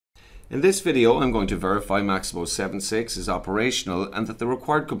In this video, I'm going to verify Maximo 7.6 is operational and that the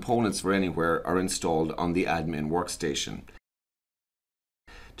required components for Anywhere are installed on the admin workstation.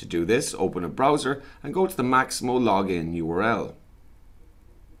 To do this, open a browser and go to the Maximo login URL.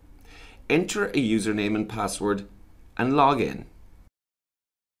 Enter a username and password and log in.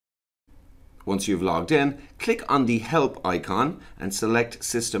 Once you've logged in, click on the Help icon and select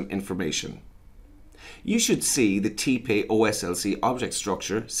System Information. You should see the TPay OSLC object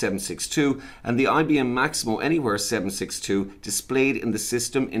structure 762 and the IBM Maximo Anywhere 762 displayed in the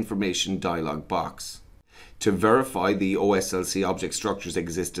System Information dialog box. To verify the OSLC object structures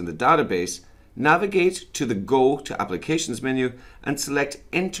exist in the database, navigate to the Go to Applications menu and select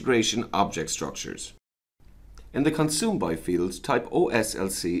Integration Object Structures. In the Consume By field, type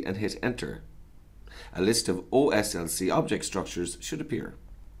OSLC and hit Enter. A list of OSLC object structures should appear.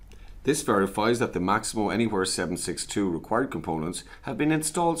 This verifies that the Maximo Anywhere 762 required components have been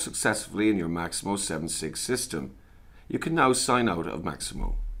installed successfully in your Maximo 7.6 system. You can now sign out of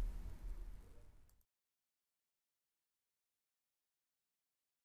Maximo.